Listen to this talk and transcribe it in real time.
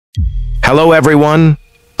Hello everyone,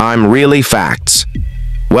 I'm Really Facts.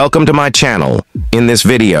 Welcome to my channel. In this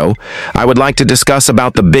video, I would like to discuss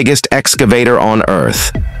about the biggest excavator on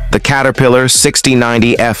Earth, the Caterpillar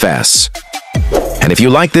 6090 FS. And if you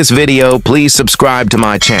like this video, please subscribe to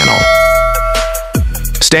my channel.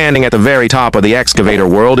 Standing at the very top of the excavator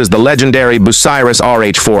world is the legendary Bucyrus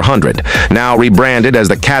RH400, now rebranded as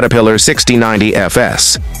the Caterpillar 6090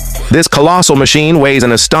 FS. This colossal machine weighs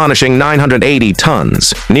an astonishing 980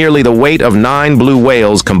 tons, nearly the weight of 9 blue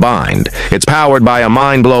whales combined. It's powered by a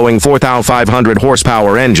mind-blowing 4,500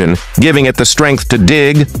 horsepower engine, giving it the strength to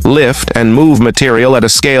dig, lift, and move material at a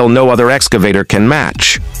scale no other excavator can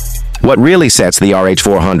match. What really sets the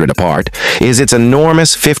RH400 apart is its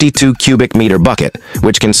enormous 52 cubic meter bucket,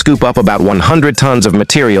 which can scoop up about 100 tons of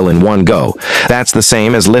material in one go. That's the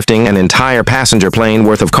same as lifting an entire passenger plane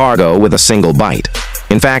worth of cargo with a single bite.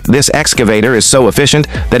 In fact, this excavator is so efficient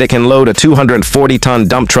that it can load a 240-ton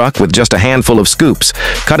dump truck with just a handful of scoops,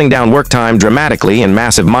 cutting down work time dramatically in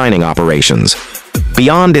massive mining operations.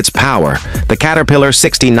 Beyond its power, the Caterpillar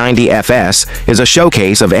 6090 FS is a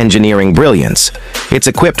showcase of engineering brilliance. It's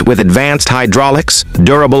equipped with advanced hydraulics,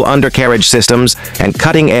 durable undercarriage systems, and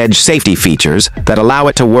cutting-edge safety features that allow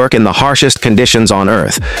it to work in the harshest conditions on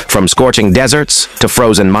Earth, from scorching deserts to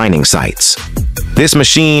frozen mining sites. This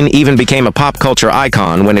machine even became a pop culture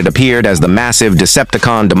icon when it appeared as the massive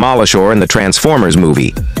Decepticon Demolisher in the Transformers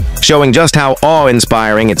movie, showing just how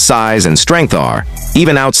awe-inspiring its size and strength are,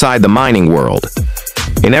 even outside the mining world.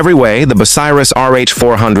 In every way, the Bucyrus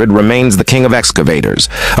RH400 remains the king of excavators,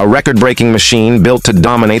 a record-breaking machine built to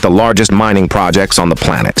dominate the largest mining projects on the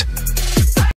planet.